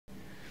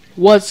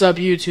What's up,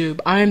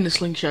 YouTube? I'm the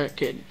Slingshot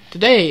Kid.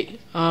 Today,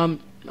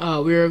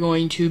 we are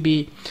going to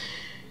be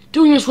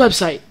doing this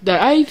website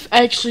that I've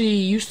actually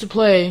used to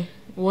play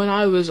when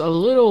I was a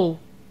little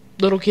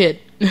kid.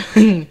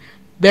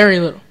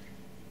 Very little.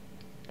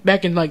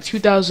 Back in like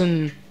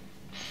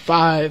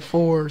 2005,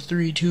 4,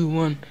 3, 2,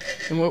 1.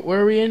 And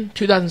where are we in?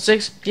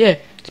 2006? Yeah,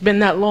 it's been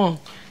that long.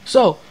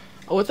 So,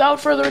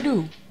 without further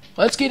ado,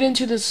 let's get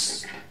into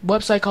this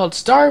website called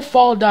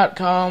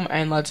Starfall.com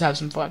and let's have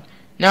some fun.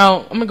 Now,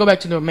 I'm going to go back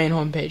to the main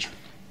homepage.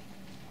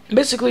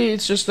 Basically,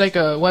 it's just like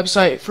a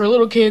website for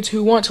little kids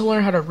who want to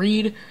learn how to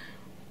read,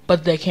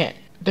 but they can't.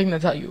 I think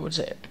that's how you would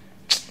say it.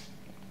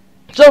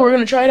 So, we're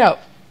going to try it out.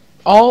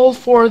 All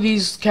 4 of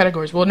these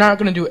categories. We're not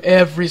going to do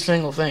every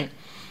single thing.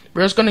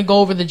 We're just going to go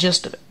over the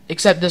gist of it.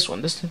 Except this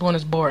one. This one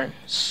is boring.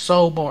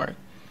 So boring.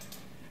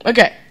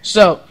 Okay,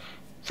 so,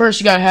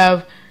 first you got to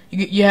have,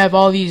 you have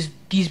all these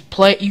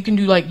play, you can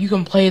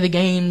play the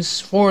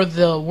games for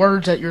the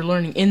words that you're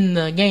learning in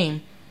the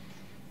game.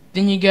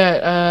 Then you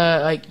got,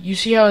 like, you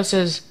see how it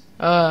says,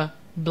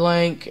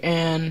 blank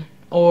and,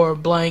 or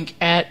blank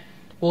at,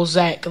 well,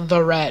 Zach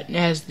the rat,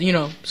 as, you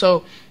know,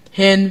 so,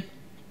 hen,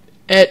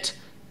 et,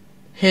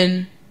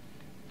 hen,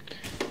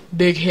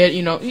 big hit,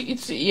 you know,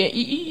 it's, yeah,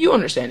 you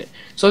understand it.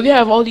 So you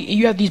have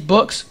you have these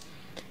books,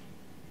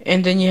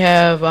 and then you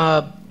have,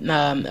 you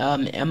have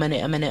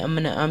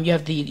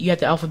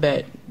the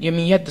alphabet,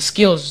 you have the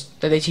skills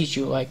that they teach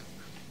you, like,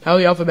 how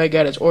the alphabet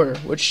got its order,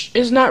 which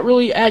is not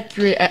really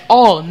accurate at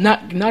all.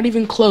 Not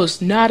even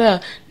close. Not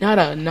a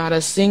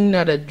sing,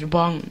 not a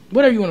bong,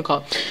 whatever you want to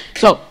call it.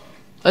 So,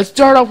 let's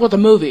start off with a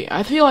movie.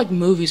 I feel like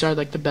movies are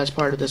like the best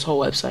part of this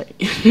whole website.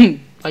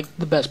 Like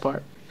the best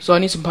part. So I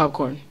need some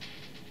popcorn.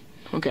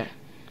 Okay.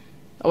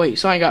 Oh wait,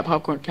 so I got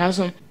popcorn. Can I have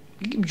some?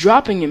 You keep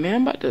dropping it,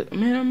 man.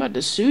 I'm about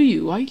to sue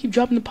you. Why you keep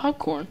dropping the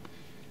popcorn?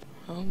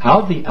 Okay.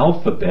 How the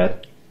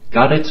alphabet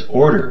got its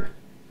order.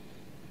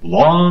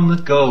 Long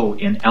ago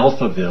in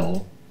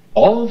Alphaville,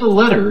 all the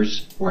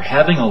letters were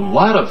having a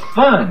lot of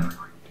fun.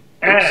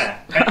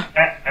 That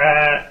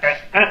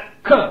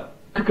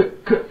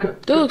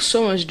looks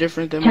so much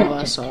different than when I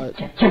last saw it.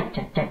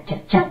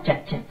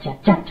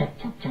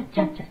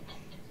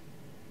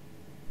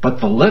 But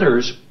the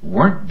letters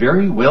weren't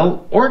very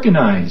well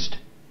organized.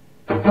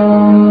 Her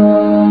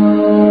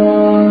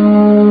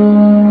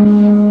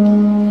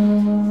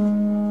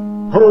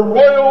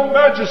Royal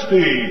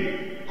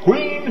Majesty,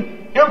 Queen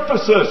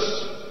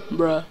Emphasis.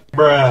 Bruh.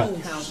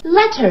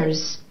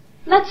 Letters.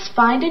 Let's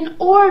find an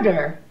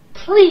order.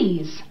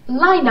 Please,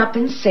 line up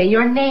and say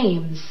your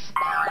names.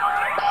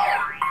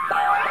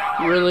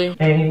 Really?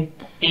 A,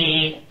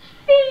 B,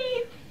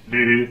 C,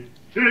 D,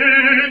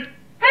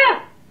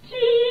 F, G,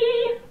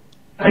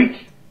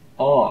 H,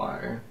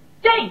 R,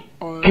 J,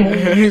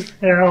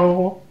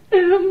 L,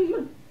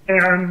 M,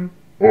 N,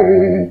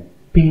 O,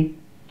 P,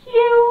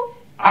 Q,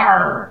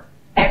 R,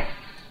 S,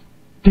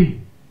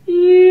 T,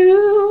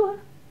 U,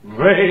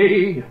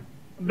 V,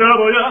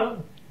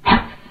 W,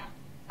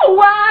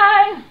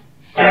 Y,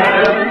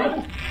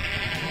 L,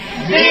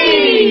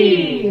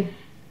 Z.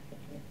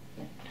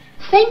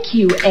 Thank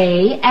you,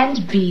 A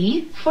and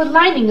B, for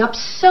lining up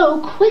so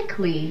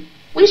quickly.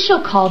 We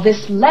shall call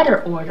this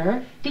letter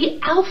order the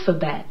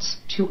alphabet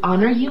to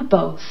honor you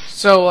both.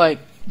 So, like,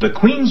 the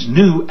Queen's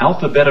new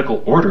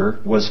alphabetical order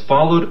was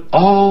followed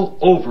all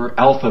over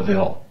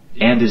Alphaville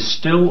and is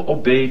still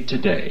obeyed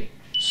today.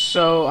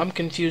 so I'm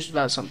confused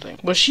about something.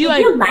 Was she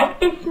like? Did you like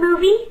this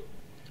movie?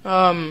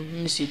 Let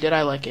me see. Did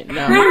I like it?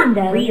 No.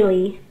 Kinda.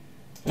 Really?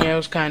 Yeah, it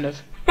was kind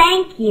of.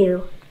 Thank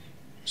you.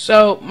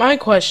 So my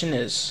question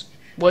is,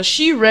 was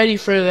she ready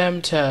for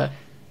them to?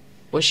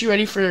 Was she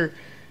ready for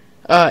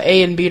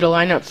A and B to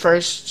line up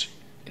first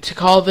to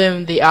call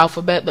them the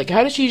alphabet? Like,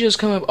 how did she just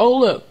come up? Oh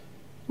look,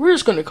 we're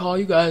just gonna call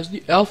you guys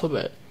the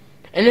alphabet.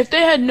 And if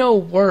they had no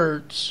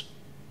words,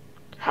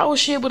 how was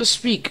she able to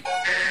speak?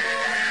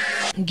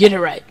 Get it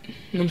right.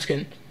 I'm just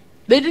kidding.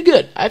 They did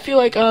good. I feel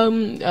like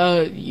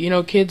you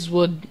know, kids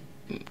would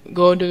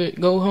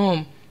go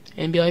home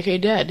and be like, "Hey,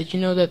 Dad, did you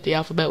know that the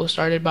alphabet was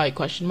started by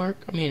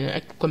an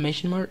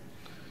exclamation mark?"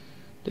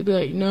 They'd be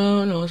like,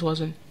 "No, it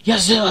wasn't."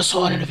 Yes, I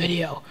saw it in a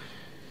video.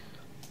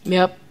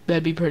 Yep,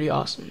 that'd be pretty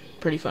awesome,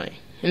 pretty funny.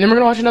 And then we're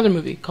gonna watch another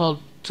movie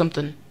called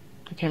something.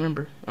 I can't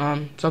remember.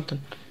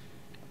 Something.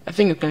 I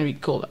think it's gonna be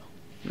cool though.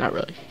 Not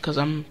really, because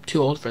I'm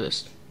too old for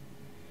this.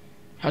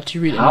 How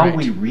to read and How write.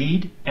 we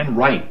read and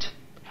write.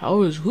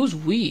 Who's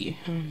we?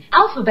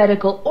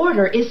 Alphabetical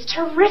order is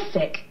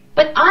terrific,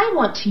 but I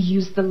want to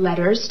use the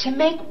letters to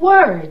make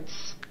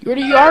words. You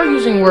already are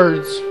using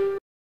words.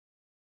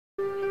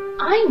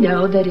 I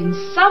know that in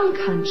some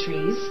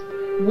countries,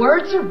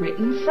 words are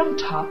written from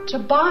top to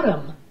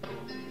bottom.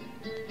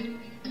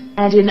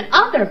 And in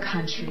other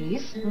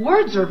countries,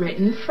 words are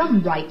written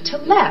from right to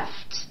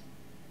left.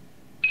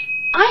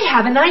 I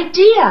have an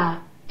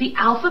idea. The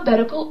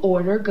alphabetical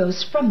order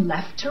goes from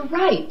left to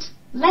right.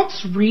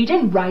 Let's read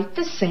and write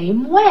the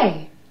same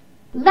way.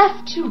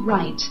 Left to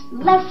right,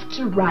 left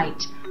to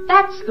right.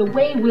 That's the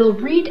way we'll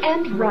read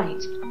and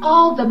write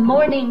all the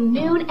morning,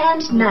 noon,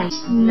 and night.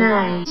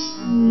 Night.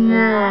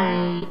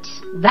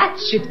 That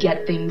should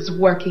get things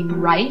working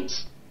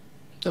right.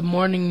 The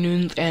morning,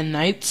 noons, and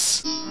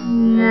nights?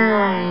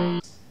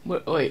 Night.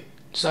 Wait,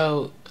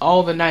 so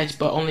all the nights,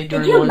 but only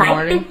Did during you one like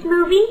morning? this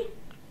movie?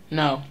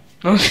 No.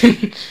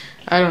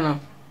 I don't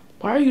know.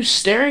 Why are you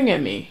staring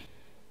at me?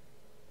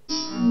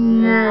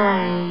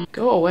 Night.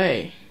 Go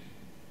away.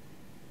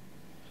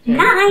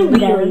 Not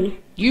really.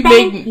 You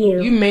Thank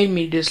you. made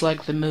me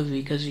dislike the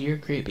movie because of your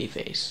creepy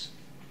face.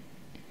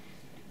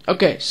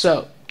 Okay,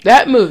 so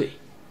that movie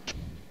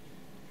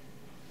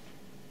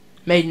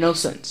made no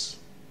sense.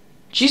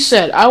 She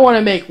said, I want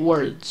to make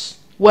words.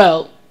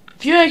 Well,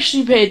 if you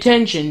actually pay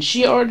attention,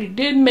 she already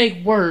did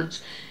make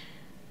words.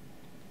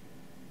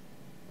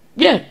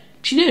 Yeah,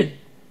 she did.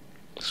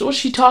 So what's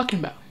she talking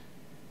about?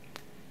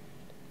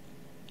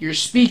 You're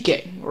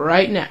speaking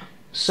right now.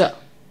 So,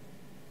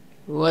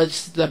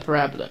 what's the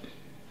problem?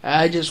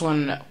 I just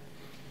want to know.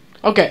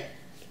 Okay.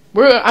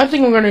 I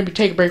think we're going to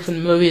take a break from the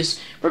movies.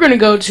 We're going to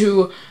go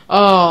to,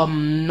 oh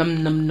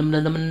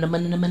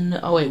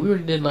wait, we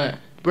already did that.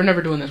 We're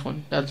never doing this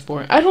one. That's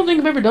boring. I don't think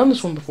I've ever done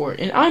this one before,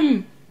 and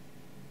I'm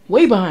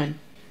way behind.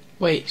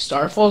 Wait,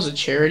 Starfall's a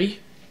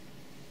charity?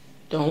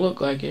 Don't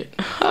look like it.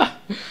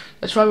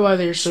 That's probably why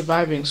they're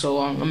surviving so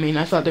long. I mean,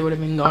 I thought they would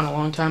have been gone a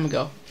long time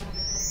ago.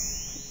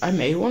 I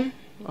made one?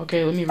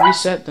 Okay, let me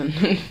reset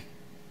then.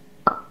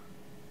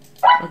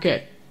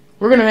 Okay,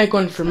 we're going to make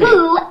one for me.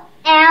 Who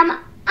am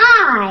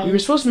I? We were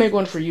supposed to make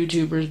one for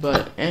YouTubers,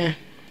 but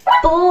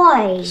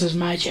Boy. this is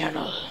my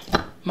channel.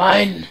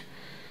 Mine.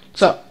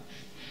 So,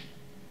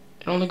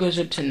 it only goes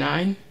up to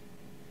 9.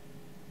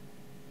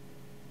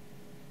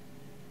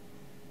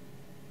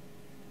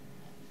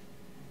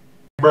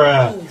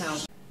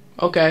 Bruh.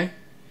 Okay.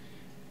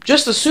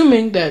 Just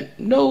assuming that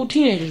no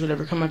teenagers would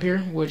ever come up here,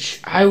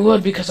 which I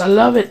would because I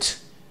love it.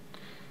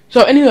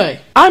 So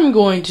anyway, I'm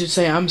going to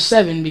say I'm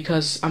 7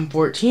 because I'm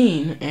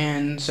 14,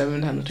 and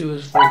 7 times 2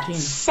 is 14.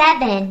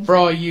 7. For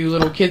all you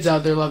little kids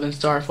out there loving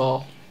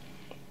Starfall.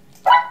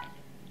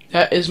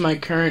 That is my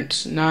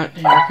current, not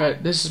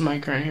haircut, this is my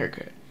current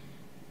haircut.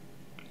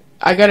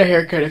 I got a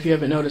haircut if you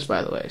haven't noticed,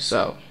 by the way,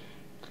 so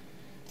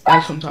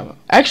that's what I'm talking about.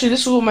 Actually,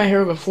 this is what my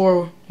hair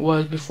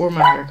was before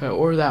my haircut,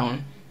 or that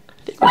one. I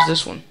think it was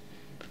this one.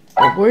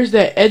 But where's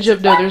that edge up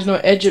though? There's no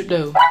edge up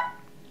though.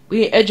 We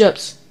need edge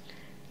ups.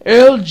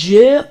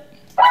 L-jip.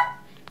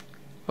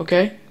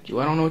 Okay. I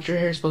don't know what your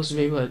hair is supposed to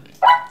be, but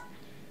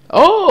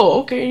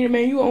oh, okay,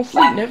 man, you on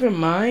fleek. Never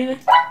mind.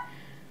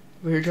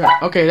 We're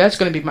trying. Okay, that's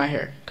gonna be my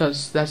hair,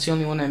 cause that's the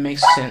only one that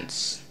makes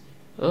sense.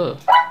 Ugh.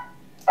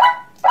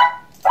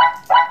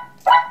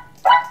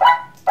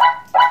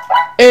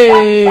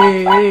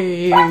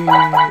 Hey.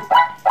 I'm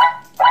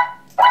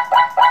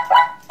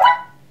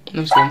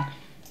just kidding.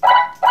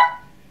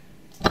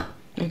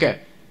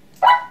 Okay.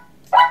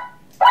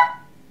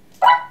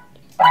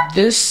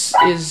 This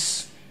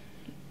is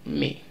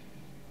me.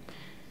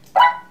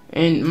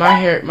 And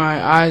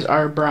my eyes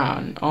are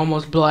brown,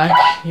 almost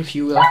black, if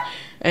you will.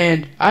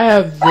 And I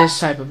have this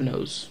type of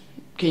nose.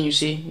 Can you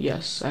see?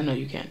 Yes, I know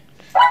you can.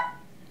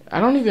 I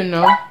don't even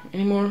know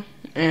anymore.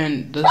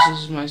 And this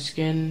is my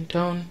skin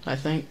tone, I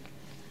think.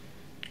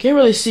 Can't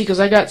really see because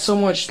I got so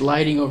much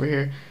lighting over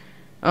here.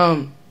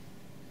 I'm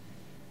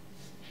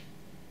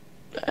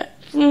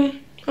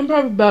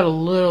probably about a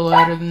little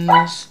lighter than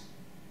this.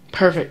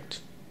 Perfect.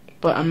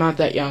 But I'm not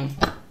that young.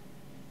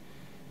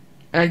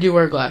 And I do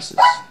wear glasses,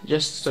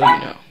 just so you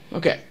know.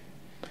 Okay.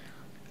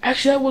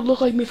 Actually, that would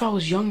look like me if I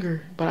was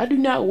younger, but I do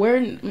not wear.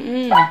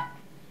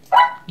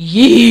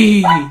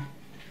 Yee!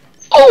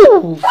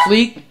 Oh,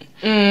 fleek.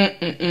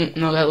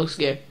 No, that looks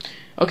gay.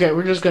 Okay,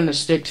 we're just gonna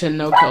stick to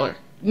no color.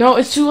 No,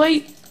 it's too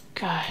late.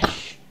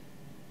 Gosh,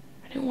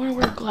 I didn't want to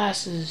wear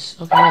glasses.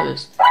 Okay, like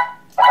this.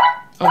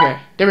 Okay,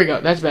 there we go.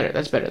 That's better.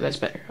 That's better. That's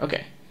better.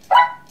 Okay.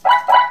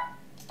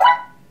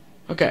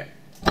 Okay.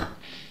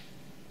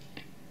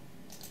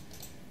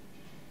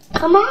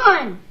 Come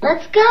on,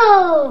 let's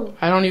go.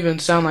 I don't even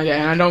sound like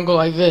that, and I don't go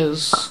like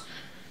this.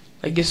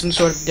 Like get some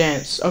sort of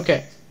dance.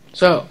 Okay,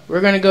 so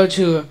we're gonna go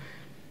to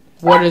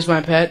what is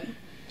my pet?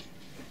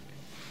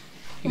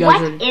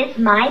 What is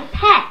my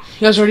pet?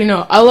 You guys already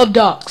know. I love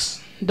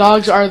dogs.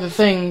 Dogs are the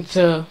thing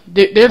to.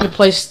 They're the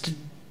place to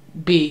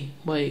be.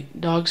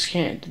 Wait, dogs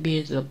can't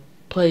be the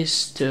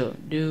place to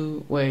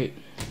do. Wait.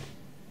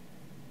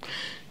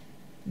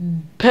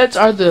 Pets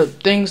are the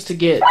things to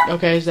get.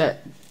 Okay, is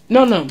that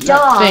no,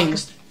 not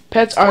things.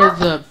 Pets are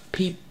the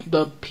you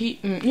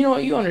know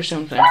what, you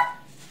understand what I'm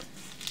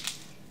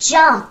saying.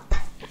 Jump.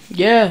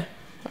 Yeah.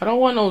 I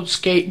don't want no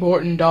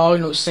skateboarding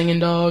dog, no singing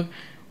dog,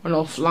 or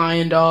no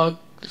flying dog.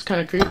 It's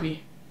kind of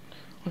creepy.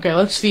 Okay,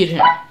 let's feed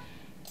him.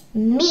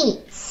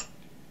 Meat.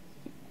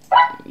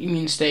 You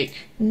mean steak?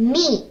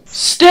 Meat.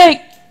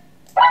 Steak!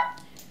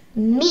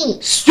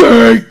 Meat.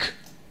 Steak!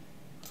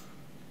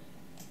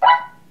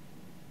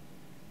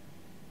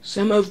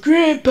 Some of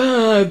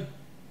Grandpa.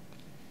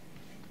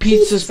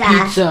 Pizza's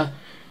pizza.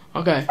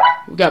 Okay,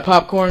 we got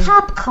popcorn.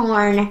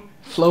 Popcorn.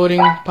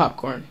 Floating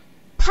popcorn.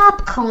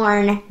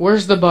 Popcorn.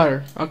 Where's the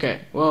butter?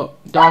 Okay, well,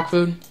 dog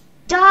food.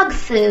 Dog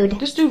food.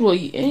 This dude will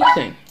eat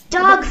anything.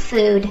 Dog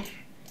food.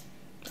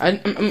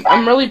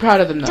 I'm really proud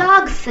of them, though.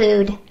 Dog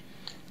food.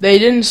 They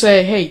didn't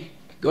say, hey,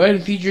 go ahead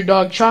and feed your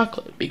dog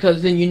chocolate,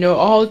 because then, you know,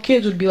 all the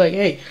kids would be like,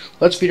 hey,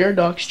 let's feed our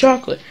dogs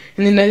chocolate.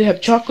 And then they'd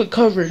have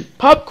chocolate-covered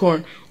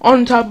popcorn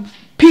on top of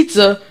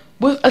pizza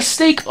with a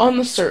steak on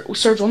the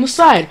served on the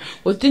side.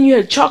 But then you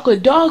had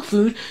chocolate dog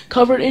food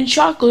covered in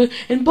chocolate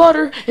and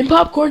butter and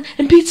popcorn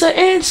and pizza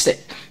and steak.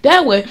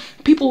 That way,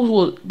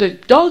 the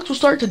dogs will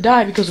start to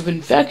die because of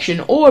infection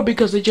or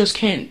because they just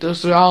can't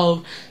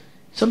dissolve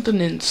something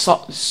in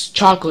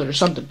chocolate or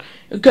something.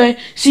 Okay?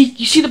 See,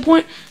 you see the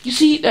point? You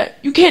see that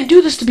you can't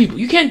do this to people.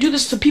 You can't do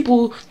this to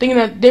people thinking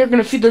that they're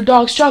going to feed their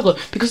dogs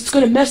chocolate because it's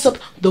going to mess up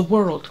the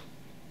world.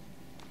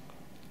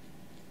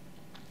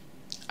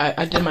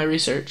 I did my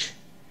research.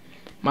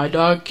 My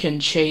dog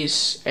can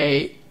chase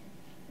a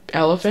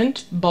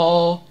elephant,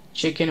 ball,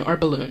 chicken, or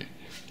balloon.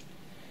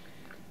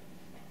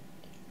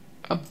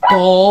 A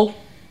ball?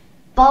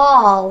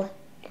 Ball.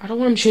 I don't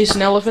want him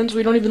chasing elephants.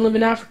 We don't even live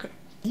in Africa.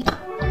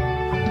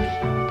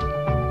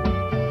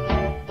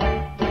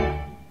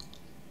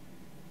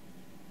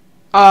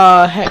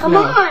 Heck Come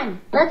no.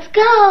 on, let's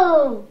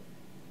go.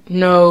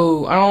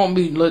 No, I don't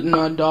be letting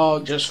a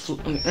dog just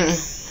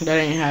that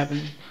ain't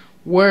happening.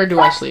 Where do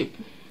I sleep?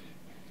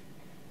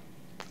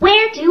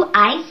 Where do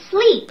I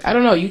sleep? I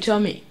don't know. You tell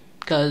me.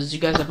 Because you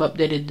guys have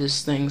updated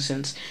this thing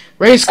since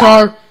race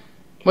car.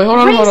 Wait, hold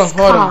on.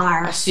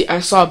 Car. I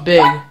saw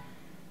big.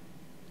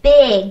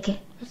 Big.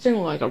 That thing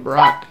look like a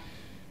rock.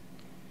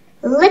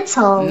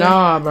 Little.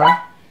 Nah, bro.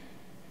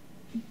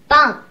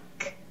 Bunk.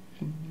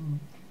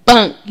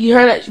 Bunk. You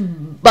heard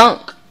that?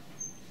 Bunk.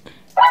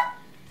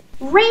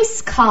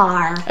 Race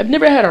car. I've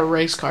never had a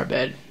race car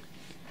bed.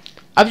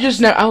 I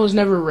was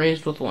never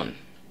raised with one.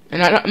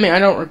 And I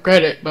don't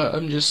regret it, but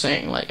I'm just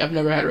saying, like, I've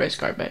never had a race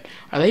car bed.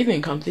 Are they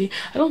even comfy?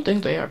 I don't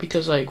think they are,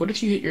 because, like, what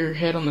if you hit your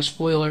head on the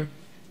spoiler?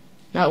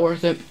 Not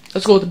worth it.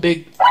 Let's go with the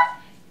big.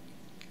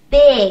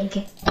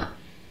 Big.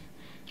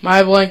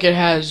 My blanket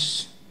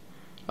has,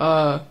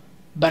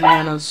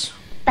 bananas.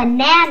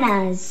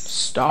 Bananas.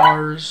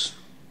 Stars.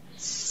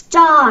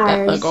 Stars.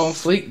 That look on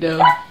fleek,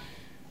 though.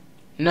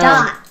 No.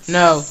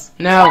 Dots.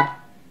 No.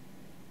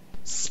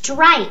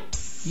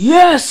 Stripes.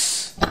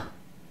 Yes!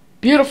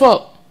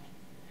 Beautiful.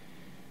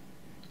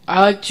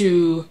 I like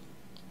to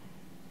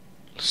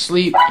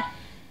sleep.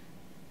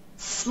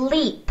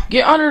 Sleep.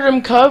 Get under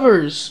them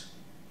covers.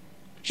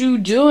 What you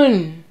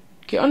doing?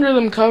 Get under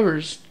them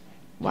covers.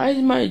 Why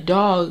is my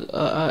dog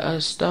a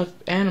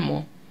stuffed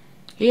animal?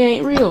 He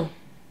ain't real.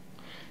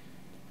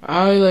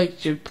 I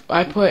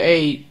put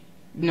a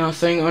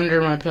thing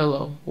under my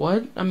pillow.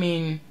 What? I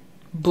mean,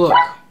 book.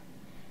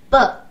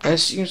 Book. That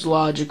seems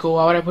logical.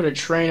 Why would I put a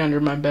train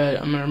under my bed,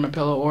 under my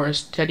pillow, or a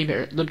teddy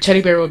bear? The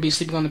teddy bear would be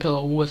sleeping on the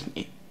pillow with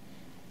me.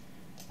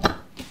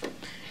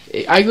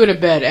 I go to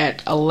bed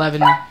at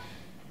 11.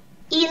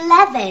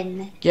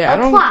 11. Yeah,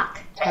 O'clock.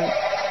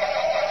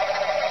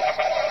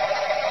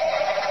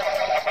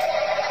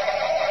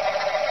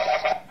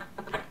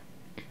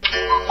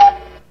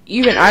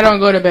 Even I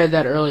don't go to bed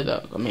that early,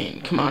 though. I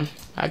mean, come on.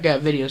 I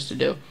got videos to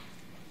do.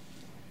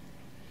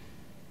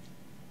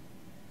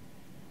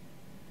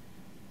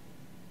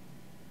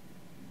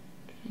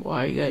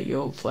 Why you got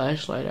your old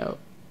flashlight out?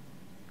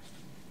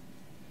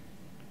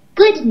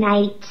 Good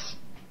night.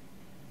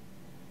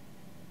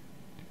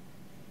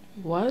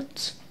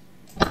 What?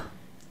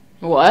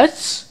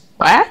 What?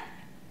 What?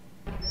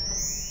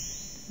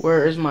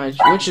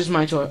 Which is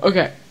my toy?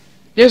 Okay.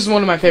 This is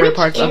one of my favorite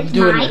parts of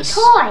doing this.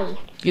 Toy. You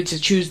get to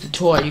choose the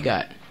toy you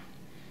got.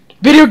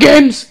 Video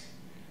games!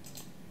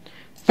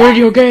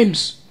 Video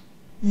games!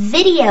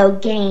 Video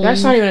game.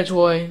 That's not even a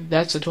toy.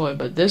 That's a toy,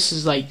 but this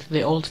is like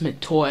the ultimate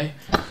toy.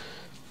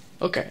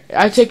 Okay.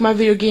 I take my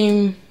video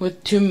game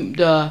to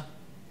the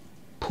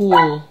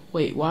pool.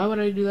 Wait, why would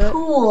I do that?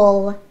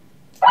 Pool.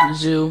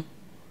 Zoo.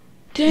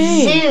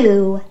 Dang.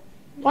 Zoo.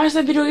 Why is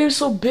that video game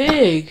so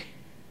big?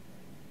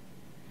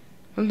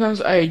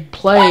 Sometimes I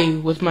play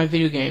with my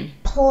video game.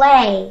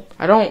 Play.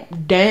 I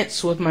don't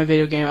dance with my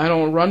video game. I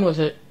don't run with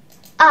it.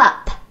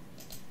 Up.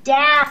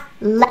 Down.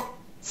 Left.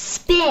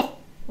 Spin.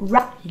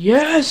 Right.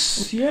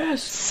 Yes.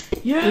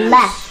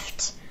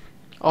 Left.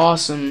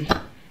 Awesome.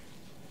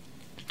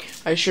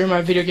 I share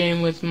my video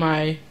game with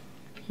my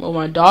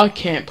dog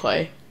can't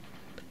play.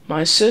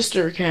 My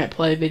sister can't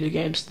play video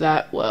games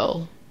that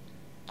well.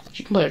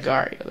 She can play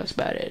Agario, that's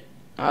about it.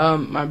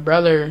 My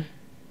brother,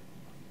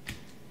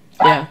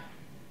 yeah.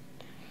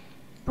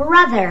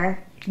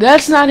 Brother.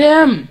 That's not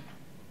him!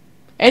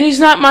 And he's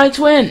not my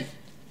twin.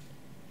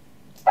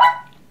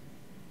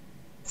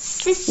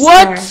 Sister.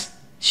 What?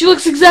 She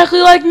looks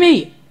exactly like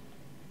me!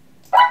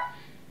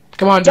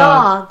 Come on,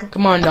 dog. Dog.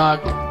 Come on,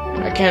 dog.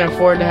 I can't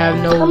afford to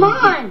have no... Come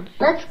on,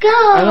 let's go.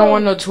 I don't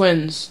want no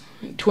twins.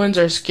 Twins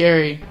are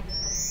scary.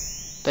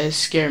 They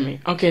scare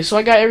me. Okay, so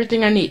I got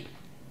everything I need.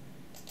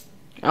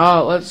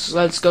 Oh,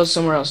 let's go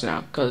somewhere else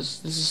now,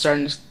 cause this is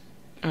starting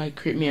to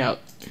creep me out.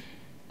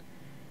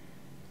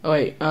 Oh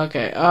wait,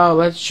 okay. Oh,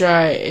 let's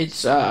try.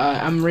 It's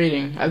I'm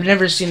reading. I've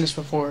never seen this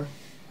before.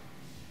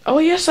 Oh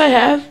yes, I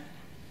have.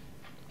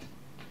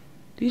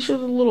 These are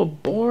the little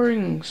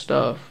boring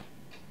stuff.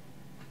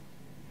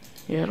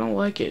 Yeah, I don't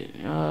like it.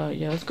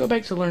 Yeah, let's go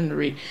back to learn to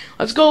read.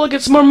 Let's go look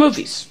at some more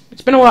movies.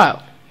 It's been a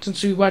while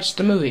since we watched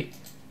the movie.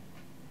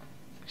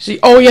 See,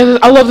 oh yeah,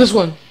 I love this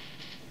one.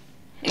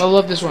 I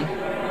love this one.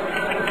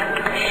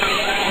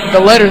 The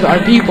letters are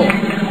people.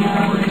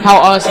 How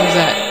awesome is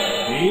that?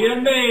 The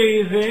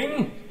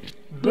amazing,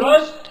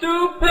 the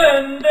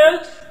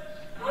stupendous,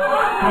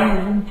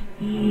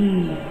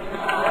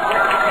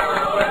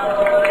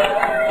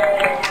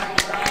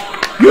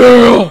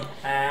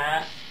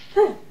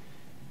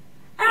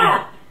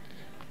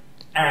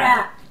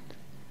 Yeah!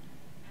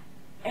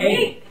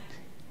 eight.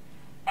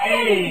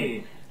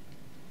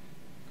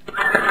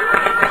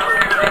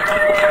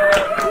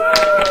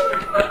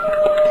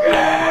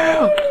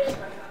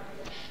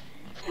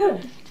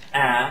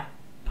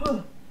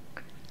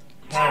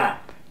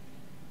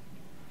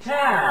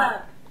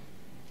 Tap.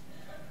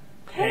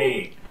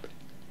 Tape.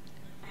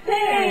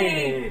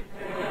 Yeah!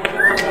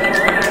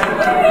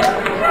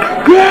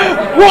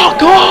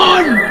 Rock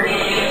on!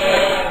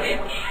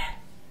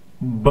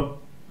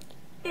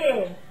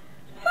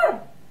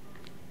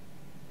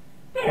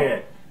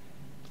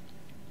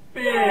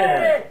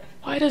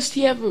 Why does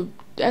he have a...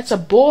 That's a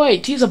boy.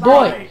 T's a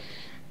boy.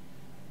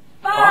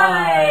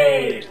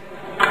 Five.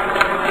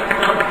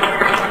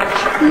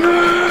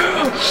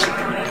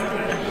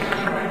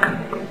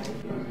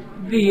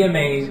 The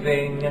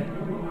amazing,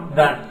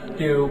 the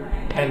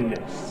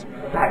stupendous,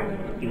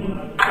 silent E.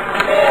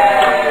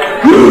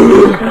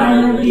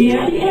 Silent E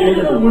at the end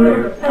of the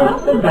word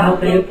tells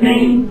about its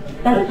name.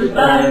 That's the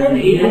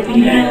silent E at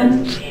the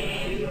end.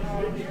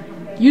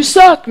 You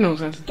suck. No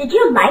sense. Did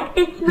you like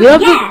this movie?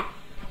 Loved Yes.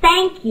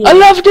 Thank you. I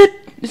loved it.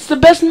 It's the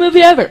best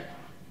movie ever.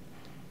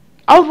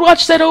 I would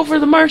watch that over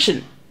The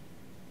Martian.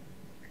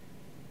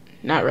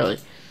 Not really.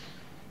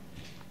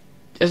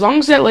 As long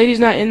as that lady's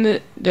not in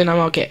it, then I'm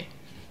okay.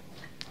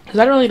 Because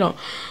I really don't.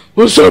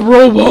 What's up,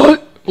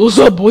 robot? What's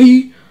up,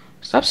 boy?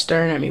 Stop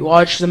staring at me.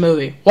 Watch the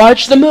movie.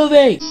 Watch the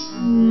movie!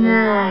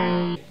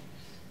 No.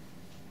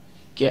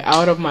 Get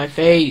out of my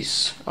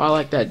face. Oh, I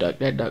like that duck.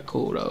 That duck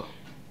cool, though.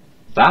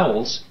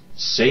 Vowels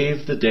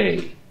save the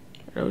day.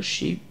 Are those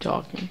sheep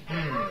talking?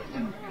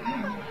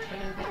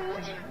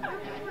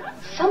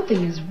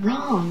 Something is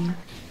wrong.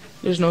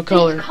 There's no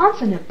color. This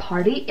consonant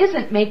party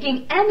isn't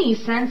making any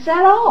sense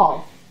at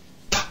all.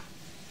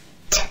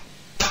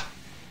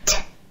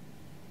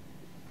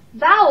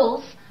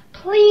 Vowels,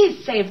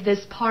 please save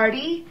this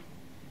party.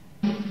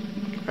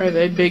 Are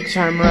they Big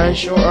Time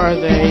Rush or are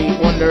they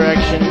One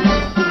Direction?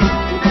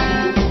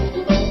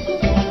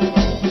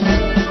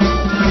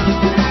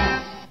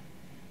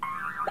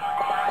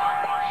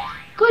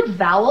 Good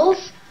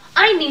vowels.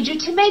 I need you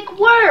to make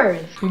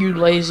words. You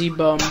lazy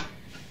bum.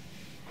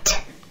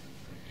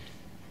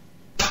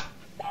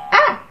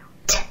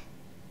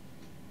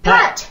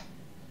 Pat.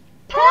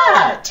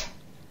 Pat.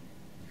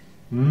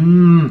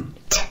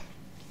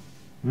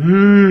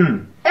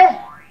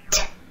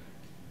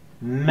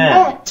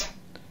 Met.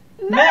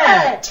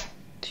 Met.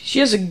 She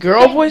has a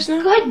girl voice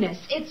now? Goodness,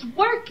 it's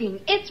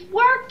working. It's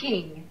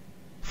working.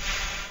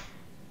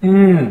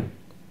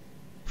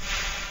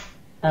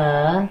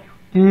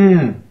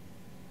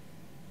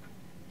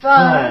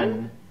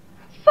 Fun.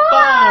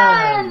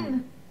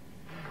 Fun.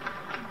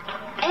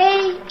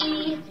 A,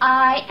 E,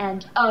 I,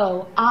 and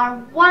O are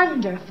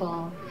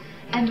wonderful.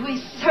 And we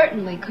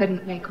certainly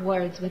couldn't make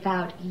words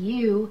without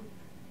you.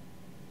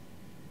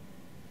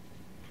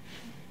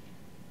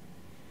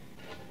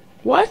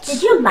 What?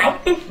 Did you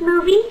like this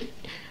movie?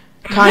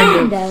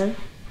 Kind of.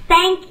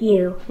 Thank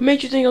you. What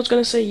made you think I was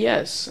gonna say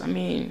yes? I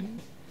mean,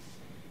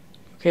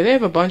 okay, they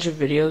have a bunch of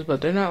videos,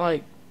 but they're not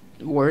like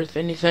worth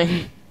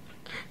anything.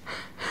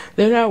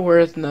 They're not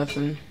worth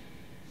nothing.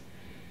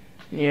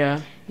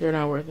 Yeah, they're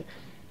not worth it.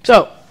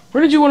 So,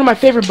 we're gonna do one of my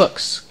favorite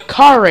books,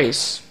 Car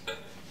Race.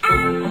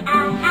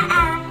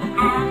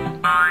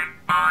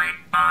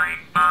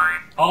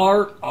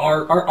 R.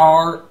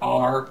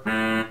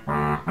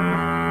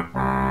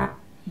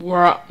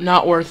 We're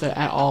not worth it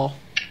at all.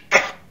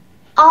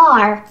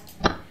 R.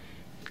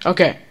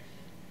 Okay,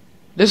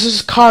 this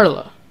is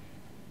Carla.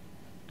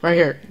 Right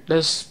here,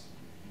 this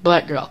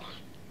black girl.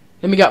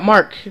 Then we got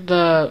Mark,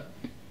 I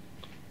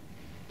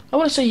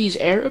want to say he's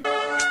Arab.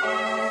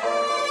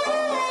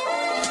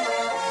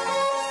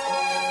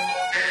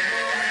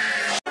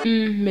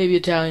 Maybe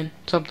Italian,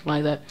 something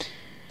like that.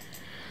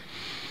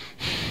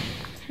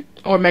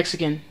 Or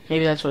Mexican,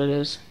 maybe that's what it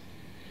is.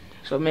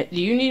 So, do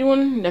you need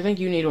one? I think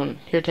you need one.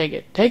 Here, take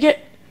it. Take it!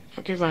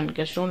 Okay, fine.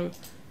 Guess you don't want to.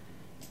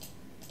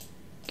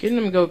 Get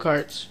them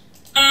go-karts.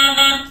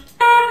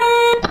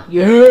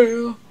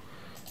 Yeah!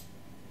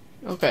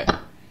 Okay.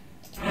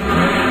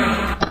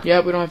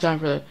 Yeah, we don't have time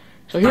for that.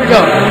 So here we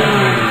go.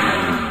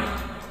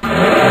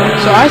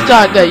 So I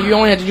thought that you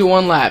only had to do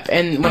one lap,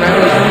 and when I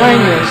was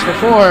playing this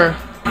before,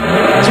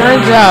 it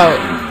turns out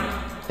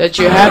that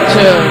you have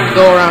to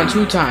go around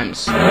 2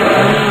 times.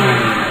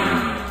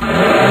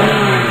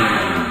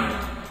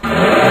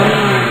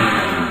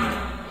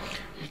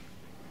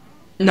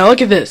 Now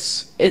look at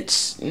this.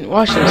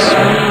 Watch this.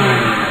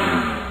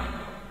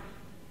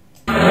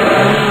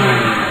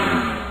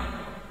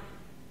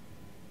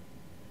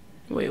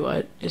 Wait,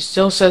 what? It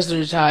still says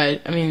they're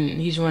tied. I mean,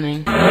 he's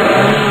winning.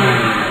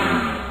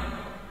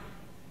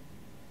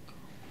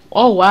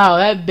 Oh wow,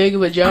 that big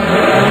of a jump.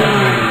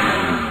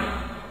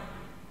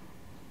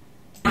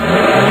 Wait,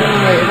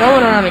 if I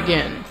went around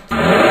again.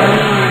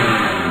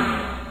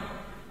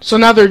 So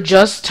now they're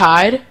just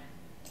tied?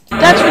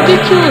 That's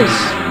ridiculous.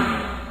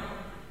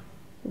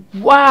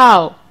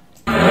 Wow.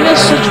 He has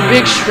such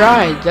big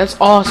strides. That's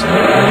awesome.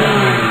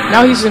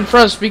 Now he's in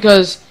first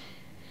because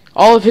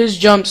all of his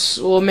jumps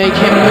will make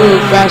him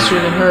move faster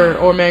than her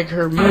or make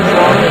her move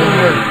longer than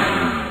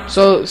her.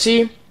 So,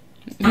 see?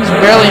 He's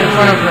barely in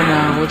front of her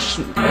now, which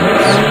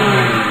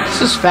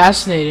this is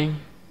fascinating.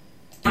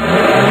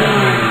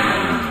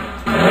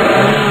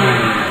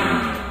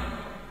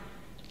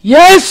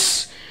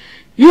 Yes!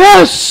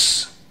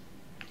 Yes!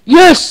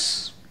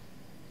 Yes!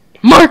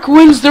 Mark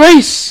wins the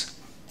race!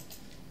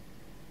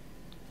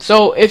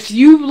 So, if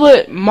you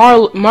let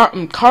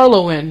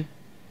Carla win,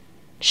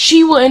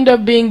 she will end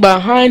up being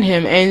behind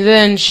him, and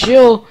then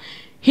he'll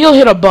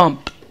hit a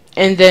bump,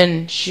 and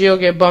then she'll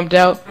get bumped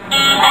out.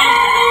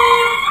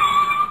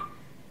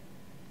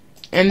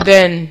 And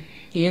then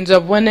he ends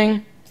up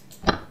winning,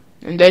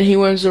 and then he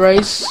wins the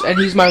race, and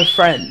he's my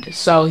friend,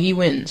 so he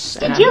wins.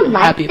 And Did you I'm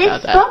like happy this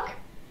about that. book?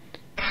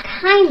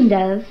 Kind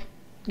of.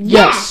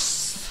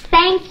 Yes.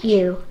 Thank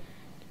you.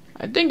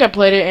 I think I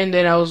played it, and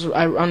then I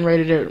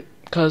unrated it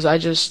because I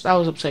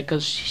was upset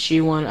because she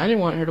won. I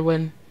didn't want her to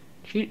win.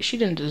 She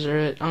didn't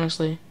deserve it,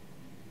 honestly.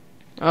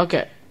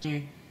 Okay.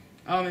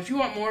 If you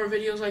want more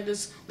videos like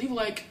this, leave a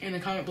like and a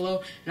comment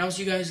below, and I'll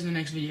see you guys in the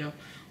next video.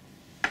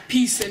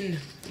 Peace and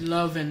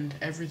love and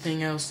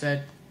everything else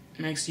that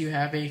makes you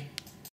happy.